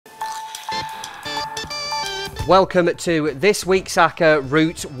Welcome to this week's Acca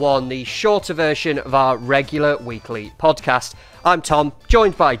Route 1, the shorter version of our regular weekly podcast. I'm Tom,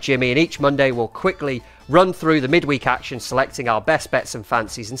 joined by Jimmy, and each Monday we'll quickly run through the midweek action, selecting our best bets and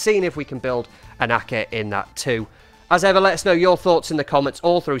fancies and seeing if we can build an Acca in that too. As ever, let us know your thoughts in the comments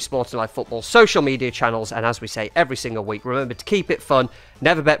all through Sport and Live Football's social media channels, and as we say every single week, remember to keep it fun,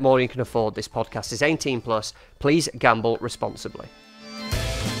 never bet more than you can afford. This podcast is 18 plus. Please gamble responsibly.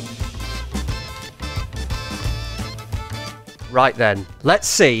 Right then, let's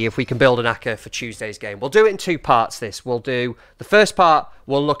see if we can build an Acca for Tuesday's game. We'll do it in two parts this. We'll do the first part,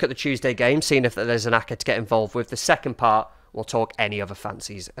 we'll look at the Tuesday game, seeing if there's an Acca to get involved with. The second part, we'll talk any other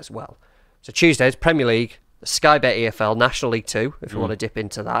fancies as well. So Tuesday's Premier League, the Sky Bet EFL, National League 2, if you want to dip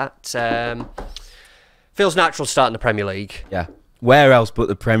into that. Feels natural starting the Premier League. Yeah. Where else but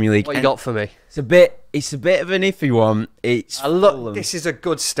the Premier League? What you got for me? It's a bit of an iffy one. This is a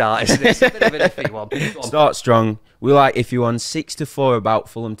good start, isn't it? It's a bit of an iffy one. Go on. Start strong. We like iffy one. 6-4 about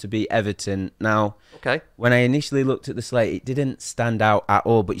Fulham to beat Everton. Now, okay. When I initially looked at the slate, it didn't stand out at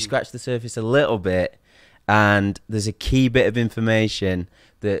all, but you scratch the surface a little bit, and there's a key bit of information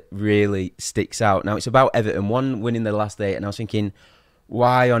that really sticks out. Now, it's about Everton, one winning the last 8, and I was thinking,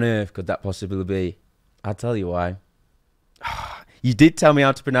 why on earth could that possibly be? I'll tell you why. You did tell me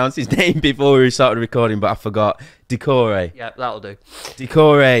how to pronounce his name before we started recording, but I forgot. Decore. Yeah, that'll do.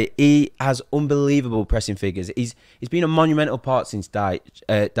 Decore, he has unbelievable pressing figures. He's been a monumental part since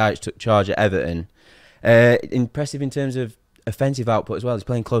Dyche took charge at Everton. Impressive in terms of offensive output as well. He's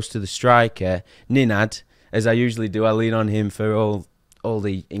playing close to the striker. Ninad, as I usually do, I lean on him for all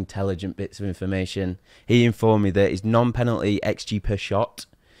the intelligent bits of information. He informed me that his non-penalty XG per shot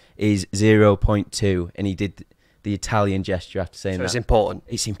is 0.2, and he did the Italian gesture after saying that. It's important.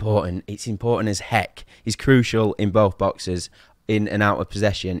 It's important. It's important as heck. He's crucial in both boxes, in and out of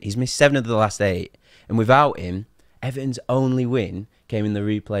possession. He's missed 7 of the last 8. And without him, Everton's only win came in the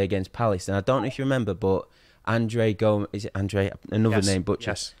replay against Palace. And I don't know if you remember, but Andre Gomez, is it Andre? Another yes. name,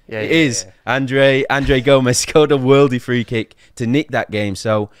 Butcher. Yes. Yeah, it is. Yeah. Andre Gomez scored a worldy free kick to nick that game.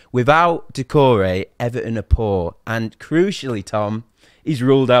 So without Decore, Everton are poor. And crucially, Tom, he's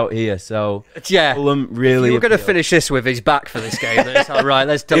ruled out here, so yeah. Fulham really. We're going to finish this with he's back for this game. Then it's all right.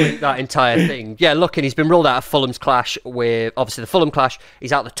 Let's delete that entire thing. Yeah, looking, he's been ruled out of Fulham's clash with obviously the Fulham clash.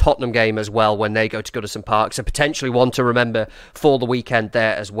 He's out the Tottenham game as well when they go to Goodison Park, so potentially one to remember for the weekend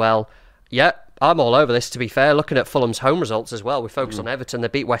there as well. Yeah, I'm all over this. To be fair, looking at Fulham's home results as well, we focus on Everton. They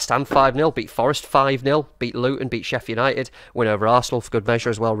beat West Ham 5-0, beat Forest 5-0, beat Luton, beat Sheffield United, win over Arsenal for good measure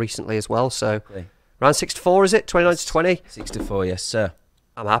as well recently as well. So. Okay. Around 6-4, is it? 29-20? 6-4, yes, sir.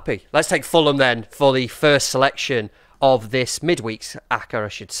 I'm happy. Let's take Fulham then for the first selection of this midweek's Acca, I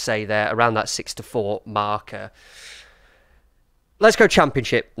should say there, around that 6-4 marker. Let's go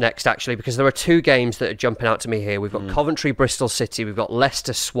Championship next, actually, because there are 2 games that are jumping out to me here. We've got Coventry, Bristol City. We've got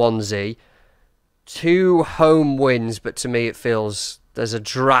Leicester, Swansea. 2 home wins, but to me it feels there's a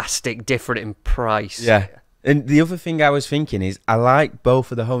drastic difference in price. Yeah. And the other thing I was thinking is I like both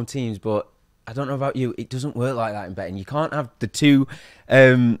of the home teams, but I don't know about you, it doesn't work like that in betting. You can't have the 2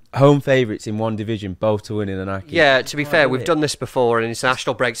 home favourites in one division, both to win in an Acca. Yeah, to be fair, we've done this before, and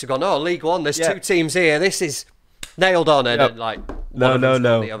international breaks have gone, oh, League One, there's 2 teams here, this is nailed on, and then, like, no,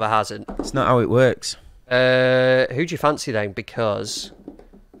 the other hasn't. It's not how it works. Who do you fancy then? Because,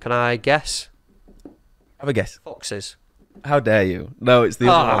 can I guess? Have a guess. Foxes. How dare you? No, it's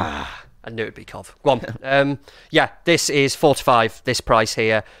the other one. I knew it'd be Cov. Go on. Yeah, this is 4-5, this price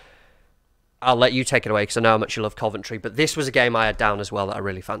here. I'll let you take it away because I know how much you love Coventry, but this was a game I had down as well that I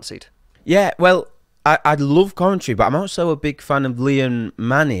really fancied. Yeah, well, I love Coventry, but I'm also a big fan of Liam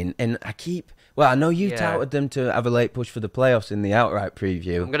Manning, and I know you touted them to have a late push for the playoffs in the outright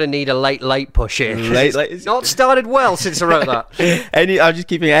preview. I'm going to need a late push here. It's not started well since I wrote that. I'm just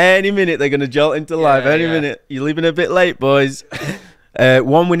keeping any minute they're going to jolt into life. Any minute. You're leaving a bit late, boys.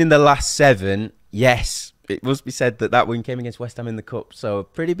 1 win in the last 7. Yes. It must be said that win came against West Ham in the Cup, so a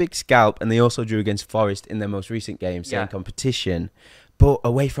pretty big scalp, and they also drew against Forest in their most recent game, same competition. But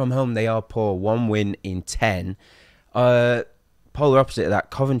away from home, they are poor. 1 win in 10. Polar opposite of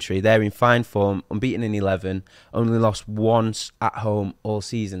that, Coventry, they're in fine form, unbeaten in 11, only lost once at home all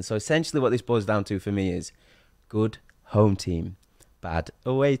season. So essentially what this boils down to for me is good home team, bad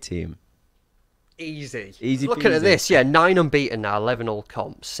away team. Easy. Looking at this, 9 unbeaten now, 11 all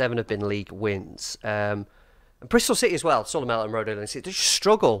comps, 7 have been league wins. And Bristol City as well, Solomon and Road Island City, they just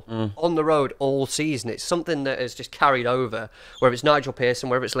struggle on the road all season. It's something that has just carried over, whether it's Nigel Pearson,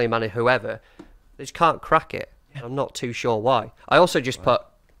 whether it's Lee Manning, whoever, they just can't crack it. Yeah. I'm not too sure why. I also just put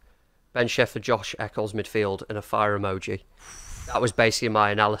Ben Shepherd, Josh Eccles midfield and a fire emoji. That was basically my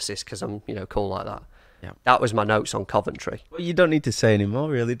analysis because I'm, cool like that. Yeah. That was my notes on Coventry. Well, you don't need to say any more,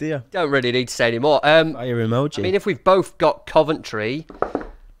 really, do you? Don't really need to say any more. Fire emoji. I mean, if we've both got Coventry,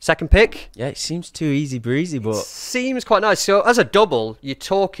 second pick. Yeah, it seems too easy breezy, but Seems quite nice. So as a double, you're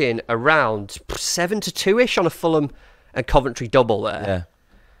talking around 7-2-ish on a Fulham and Coventry double there. yeah.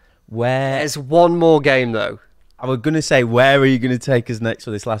 Where There's one more game, though. I was going to say, where are you going to take us next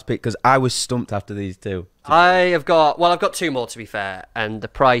for this last pick? Because I was stumped after these two. I've got two more, to be fair, and the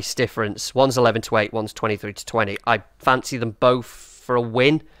price difference, one's 11-8, one's 23-20. I fancy them both for a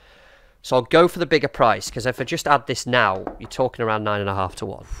win, so I'll go for the bigger price, because if I just add this now, you're talking around 9.5 to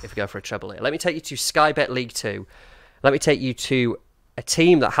 1 if you go for a treble here. Let me take you to Sky Bet League 2. Let me take you to a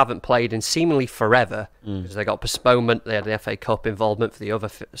team that haven't played in seemingly forever, because they got postponement, they had the FA Cup involvement for the other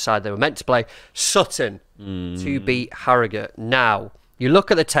side they were meant to play. Sutton to beat Harrogate. Now, you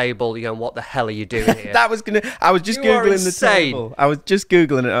look at the table, you're going, what the hell are you doing here? I was just You are Googling the insane. table. I was just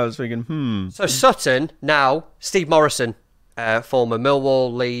Googling it. I was thinking, So Sutton, now, Steve Morrison, former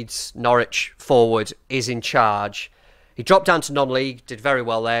Millwall, Leeds, Norwich forward, is in charge. He dropped down to non-league, did very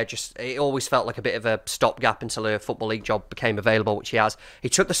well there. It always felt like a bit of a stopgap until a Football League job became available, which he has. He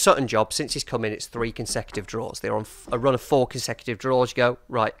took the Sutton job. Since he's come in, it's 3 consecutive draws. They're on a run of 4 consecutive draws. You go,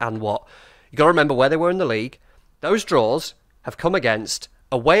 right, and what? You got to remember where they were in the league. Those draws have come against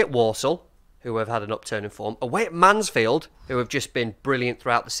away at Walsall, who have had an upturn in form, away at Mansfield, who have just been brilliant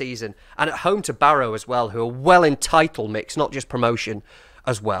throughout the season, and at home to Barrow as well, who are well in title mix, not just promotion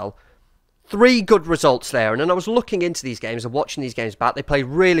as well. 3 good results there, and then I was looking into these games and watching these games back. They played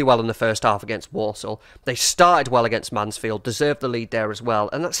really well in the first half against Walsall. They started well against Mansfield, deserved the lead there as well.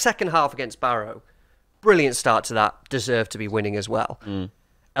 And that second half against Barrow, brilliant start to that, deserved to be winning as well.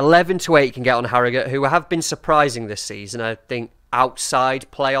 11-8 can get on Harrogate, who have been surprising this season. I think outside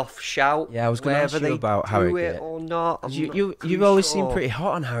playoff shout. Yeah, I was going to ask you about Harrogate. It or not, You've always seemed pretty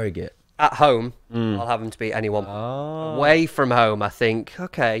hot on Harrogate. At home, I'll have them to beat anyone. Away from home, I think,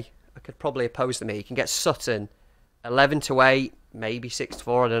 okay, I could probably oppose them here. You can get Sutton 11-8, maybe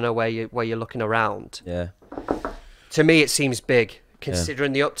 6-4. I don't know where you're looking around. Yeah. To me, it seems big,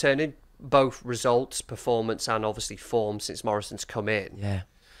 considering the upturn in both results, performance, and obviously form since Morrison's come in. Yeah.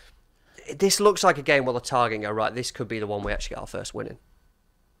 This looks like a game where the targeting go, right, this could be the one we actually get our first win in.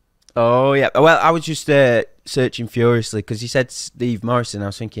 Oh, yeah. Well, I was just searching furiously because you said Steve Morrison. I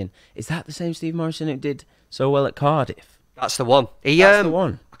was thinking, is that the same Steve Morrison who did so well at Cardiff? That's the one. That's the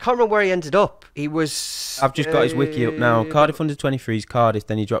one. I can't remember where he ended up. He was... I've just got his wiki up now. Cardiff under 23s, Cardiff.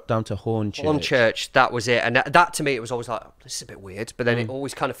 Then he dropped down to Hornchurch. Hornchurch, that was it. And that to me, it was always like, this is a bit weird. But then it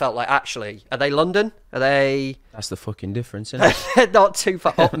always kind of felt like, actually, are they London? Are they... That's the fucking difference, isn't it? Not too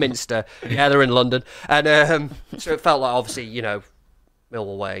far. Upminster. Yeah, they're in London. And so it felt like, obviously,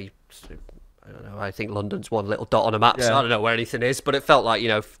 Millwall Way. I don't know. I think London's one little dot on a map. So I don't know where anything is. But it felt like,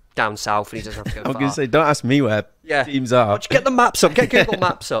 down south, and he doesn't have to go far. I was going to say, don't ask me where teams are. Just get the maps up, get Google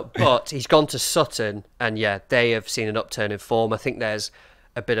Maps up. But he's gone to Sutton, and they have seen an upturn in form. I think there's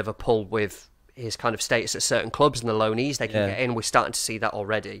a bit of a pull with his kind of status at certain clubs and the loanees they can get in. We're starting to see that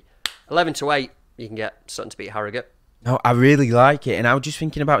already. 11-8, you can get Sutton to beat Harrogate. No, I really like it, and I was just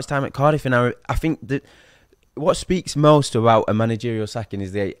thinking about his time at Cardiff, and I think that what speaks most about a managerial sacking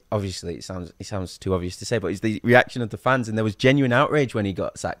is obviously it sounds too obvious to say, but it's the reaction of the fans, and there was genuine outrage when he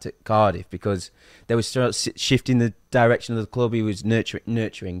got sacked at Cardiff because they were shifting the direction of the club. He was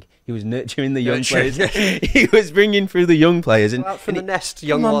nurturing. He was nurturing the young players. He was bringing through the young players and out from the nest,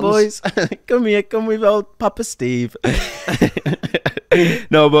 young come on, ones. boys, come here, come with old Papa Steve.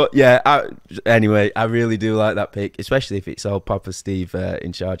 No, but anyway, I really do like that pick, especially if it's old Papa Steve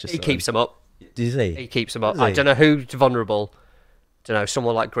in charge. He keeps them up. Does he? He keeps them up. I don't know who's vulnerable. Don't know,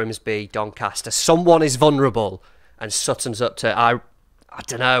 someone like Grimsby, Doncaster. Someone is vulnerable, and Sutton's up to... I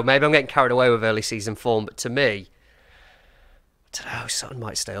don't know, maybe I'm getting carried away with early season form, but to me, I don't know, Sutton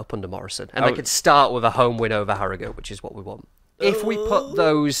might stay up under Morrison. And they could start with a home win over Harrogate, which is what we want. If we put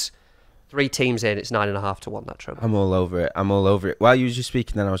those 3 teams in, it's 9.5 to 1, that treble. I'm all over it. While you were just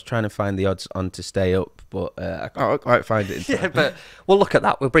speaking, then I was trying to find the odds on to stay up, but I can't quite find it. Yeah, but we'll look at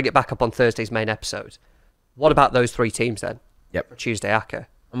that. We'll bring it back up on Thursday's main episode. What about those 3 teams then? Yep. For Tuesday Acca.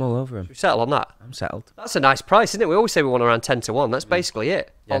 I'm all over them. Should we settle on that? I'm settled. That's a nice price, isn't it? We always say we want around 10 to 1. That's basically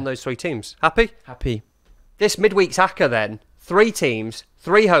it on those 3 teams. Happy? Happy. This midweek's Acca then. 3 teams,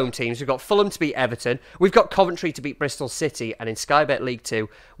 3 home teams. We've got Fulham to beat Everton. We've got Coventry to beat Bristol City. And in Sky Bet League 2,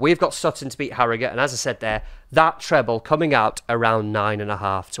 we've got Sutton to beat Harrogate. And as I said there, that treble coming out around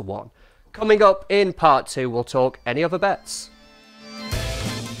 9.5 to 1. Coming up in part 2, we'll talk any other bets.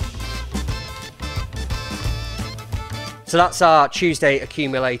 So that's our Tuesday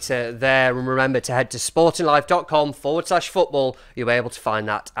accumulator there. And remember to head to sportinglife.com/football. You'll be able to find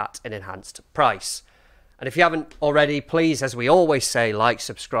that at an enhanced price. And if you haven't already, please, as we always say, like,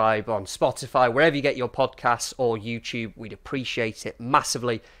 subscribe on Spotify, wherever you get your podcasts, or YouTube. We'd appreciate it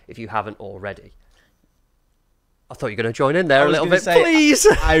massively if you haven't already. I thought you were going to join in there a little bit, please.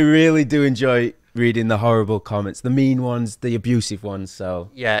 I really do enjoy reading the horrible comments, the mean ones, the abusive ones. So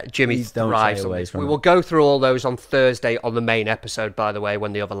yeah, Jimmy thrives on this. We will go through all those on Thursday on the main episode, by the way,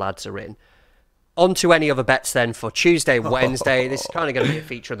 when the other lads are in. On to any other bets then for Tuesday, Wednesday. This is kind of going to be a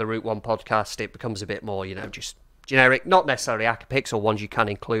feature of the Route 1 podcast. It becomes a bit more, just generic, not necessarily Acca picks or ones you can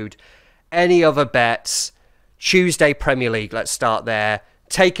include. Any other bets? Tuesday Premier League, let's start there.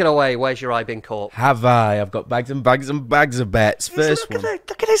 Take it away. Where's your eye been caught? Have I? I've got bags and bags and bags of bets. First one.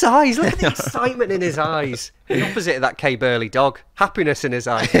 Look at his eyes. Look at the excitement in his eyes. The opposite of that Kay Burley dog. Happiness in his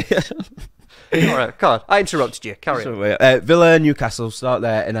eyes. All right, God, I interrupted you. Carry on. Villa and Newcastle, start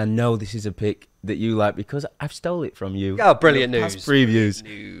there. And I know this is a pick that you like because I've stole it from you. Oh, brilliant news. Past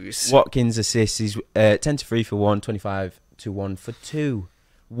previews. Watkins assists. He's 10-3 for 1, 25-1 for 2.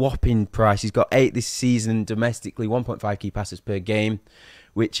 Whopping price. He's got 8 this season domestically, 1.5 key passes per game,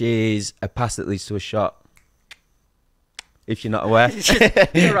 which is a pass that leads to a shot. If you're not aware.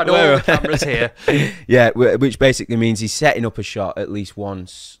 You're at all the cameras here. Yeah, which basically means he's setting up a shot at least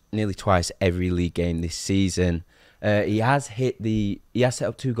once, nearly twice every league game this season. He has set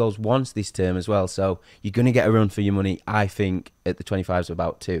up 2 goals once this term as well, so you're going to get a run for your money, I think, at the 25s of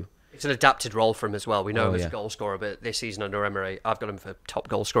about 2. It's an adapted role for him as well. We know him as a goal scorer, but this season under Emery, I've got him for top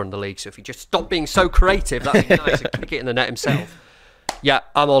goal scorer in the league, so if he just stopped being so creative, that'd be nice, and kick it in the net himself. Yeah,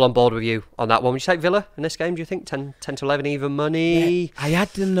 I'm all on board with you on that one. Would you take Villa in this game, do you think? 10 to 11 even money? Yeah, I had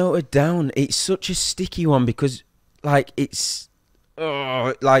them noted down. It's such a sticky one because, it's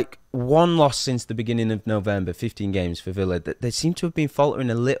one loss since the beginning of November, 15 games for Villa. They seem to have been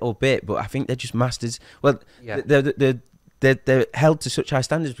faltering a little bit, but I think they're just masters. Well, yeah. They're held to such high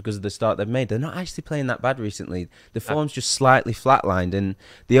standards because of the start they've made. They're not actually playing that bad recently. The form's just slightly flatlined. And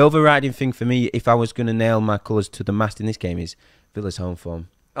the overriding thing for me, if I was going to nail my colours to the mast in this game, is Villa's home form.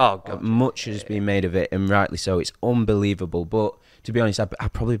 Oh, God. Much has been made of it, and rightly so. It's unbelievable. But to be honest,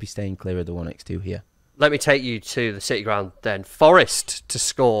 I'd probably be staying clear of the 1x2 here. Let me take you to the City Ground then. Forest to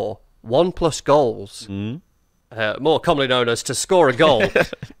score 1+ goals. More commonly known as to score a goal.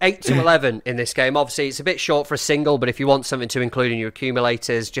 8 to 11 in this game. Obviously, it's a bit short for a single, but if you want something to include in your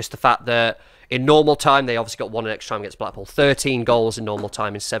accumulators, just the fact that in normal time, they obviously got 1 in extra time against Blackpool. 13 goals in normal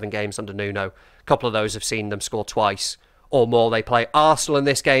time in 7 games under Nuno. A couple of those have seen them score twice or more. They play Arsenal in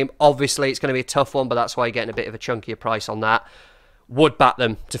this game. Obviously, it's going to be a tough one, but that's why you're getting a bit of a chunkier price on that. Would back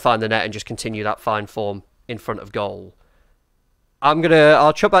them to find the net and just continue that fine form in front of goal.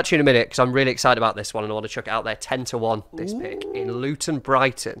 I'll chuck back to you in a minute because I'm really excited about this one and I want to chuck it out there. 10 to 1 this pick in Luton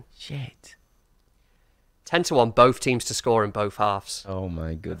Brighton. Shit. 10 to 1, both teams to score in both halves. Oh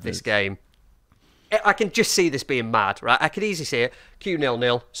my goodness. This game. I can just see this being mad, right? I could easily see it.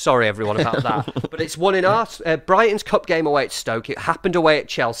 Q0-0. Sorry, everyone, about that. But it's one in Brighton's Cup game away at Stoke. It happened away at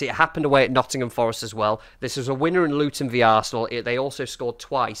Chelsea. It happened away at Nottingham Forest as well. This was a winner in Luton v Arsenal. They also scored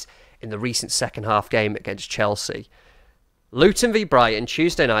twice in the recent second half game against Chelsea. Luton v Brighton,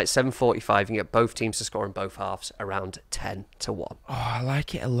 Tuesday night, 7:45. You can get both teams to score in both halves, around 10 to 1. Oh, I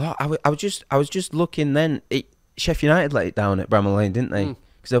like it a lot. I was just looking then. Sheffield United let it down at Bramall Lane, didn't they?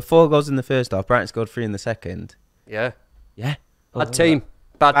 Because there were 4 goals in the first half. Brighton scored 3 in the second. Yeah. Yeah. Bad team.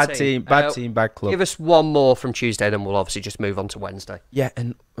 Bad team. Bad club. Give us one more from Tuesday, then we'll obviously just move on to Wednesday. Yeah,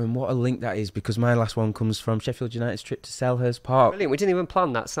 and what a link that is, because my last one comes from Sheffield United's trip to Selhurst Park. Brilliant. We didn't even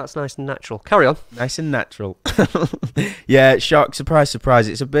plan that, so that's nice and natural. Carry on. Nice and natural. Yeah, shock, surprise, surprise.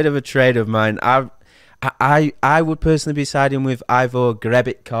 It's a bit of a trade of mine. I would personally be siding with Ivo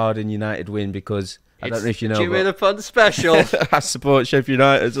Grebic card and United win because I don't know if you know. Jimmy the Punt special. I support Sheffield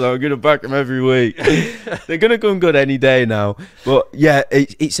United, so I'm going to back them every week. They're going to come good any day now. But yeah,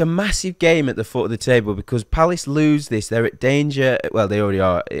 it's a massive game at the foot of the table because Palace lose this. They're at danger. Well, they already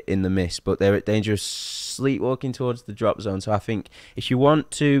are in the mist, but they're at danger of sleepwalking towards the drop zone. So I think if you want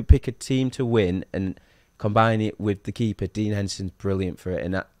to pick a team to win and combine it with the keeper, Dean Henderson's brilliant for it,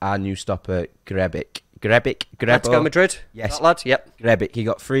 and our new stopper, Grebic. Atletico Madrid? Yes. That lad? Yep. Grebic. He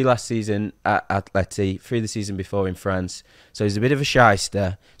got 3 last season at Atleti, 3 the season before in France. So he's a bit of a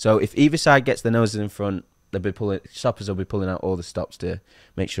shyster. So if either side gets the noses in front, stoppers will be pulling out all the stops to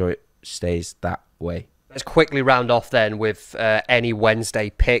make sure it stays that way. Let's quickly round off then with any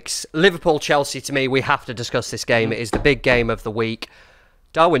Wednesday picks. Liverpool-Chelsea, to me, we have to discuss this game. It is the big game of the week.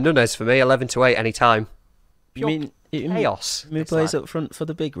 Darwin Núñez for me, 11-8 any time. You mean chaos. Who plays up front for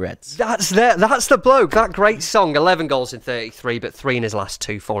the Big Reds? That's the bloke. That great song. 11 goals in 33, but 3 in his last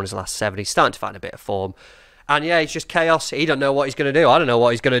 2, 4 in his last 7. He's starting to find a bit of form. And yeah, it's just chaos. He don't know what he's going to do. I don't know what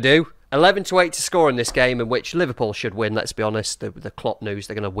he's going to do. 11-8 to score in this game, in which Liverpool should win, let's be honest. The Klopp news,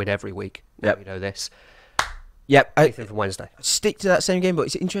 they're going to win every week. Yep. You know this. Yep. Anything from Wednesday. Stick to that same game, but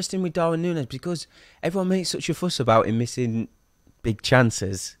it's interesting with Darwin Núñez because everyone makes such a fuss about him missing big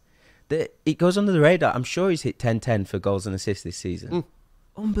chances that it goes under the radar. I'm sure he's hit 10-10 for goals and assists this season.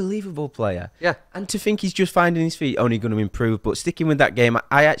 Unbelievable player. Yeah. And to think he's just finding his feet, only going to improve. But sticking with that game,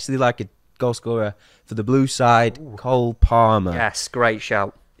 I actually like a goal scorer for the blue side, Cole Palmer. Yes, great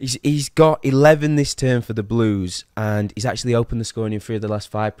shout. He's got 11 this term for the Blues, and he's actually opened the scoring in 3 of the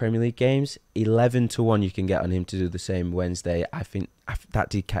last 5 Premier League games. 11-1 you can get on him to do the same Wednesday. I think that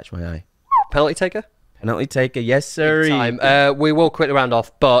did catch my eye. Penalty taker? Penalty taker, yes, sir. Time. We will quickly round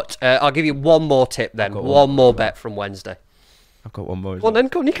off, but I'll give you one more tip then. One more bet from Wednesday. I've got one more. Well, then,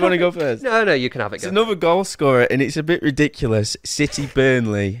 go on, you want to go first? No, you can have it. It's another goal scorer, and it's a bit ridiculous. City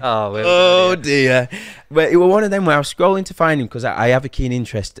Burnley. Oh dear. But it was one of them where I was scrolling to find him because I have a keen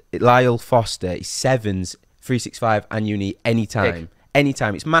interest. Lyle Foster, he's 7s, 365, and uni anytime. Big.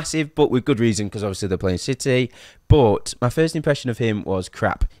 Anytime. It's massive, but with good reason because obviously they're playing City. But my first impression of him was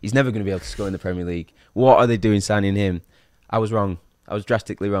crap. He's never going to be able to score in the Premier League. What are they doing signing him? I was wrong. I was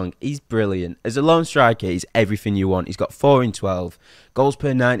drastically wrong. He's brilliant. As a lone striker, he's everything you want. He's got 4 in 12. Goals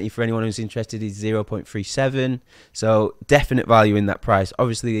per 90 for anyone who's interested is 0.37. So definite value in that price.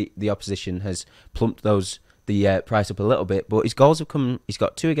 Obviously, the opposition has plumped the price up a little bit, but his goals have come. He's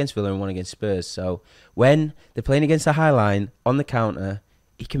got 2 against Villa and 1 against Spurs. So when they're playing against the high line on the counter,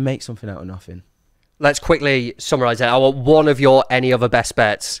 he can make something out of nothing. Let's quickly summarise it. I want one of your any other best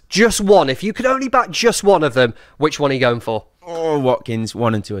bets. Just one. If you could only back just one of them, which one are you going for? Oh, Watkins,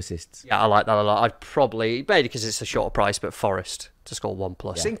 1 and 2 assists. Yeah, I like that a lot. I'd probably, maybe because it's a shorter price, but Forest to score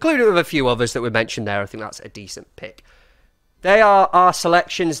 1+. Yeah. Including with a few others that we mentioned there, I think that's a decent pick. They are our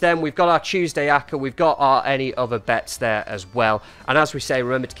selections then. We've got our Tuesday Acca. We've got our any other bets there as well. And as we say,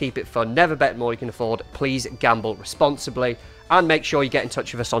 remember to keep it fun. Never bet more you can afford. Please gamble responsibly. And make sure you get in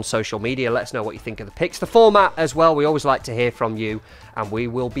touch with us on social media. Let us know what you think of the picks. The format as well. We always like to hear from you. And we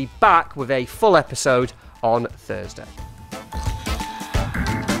will be back with a full episode on Thursday.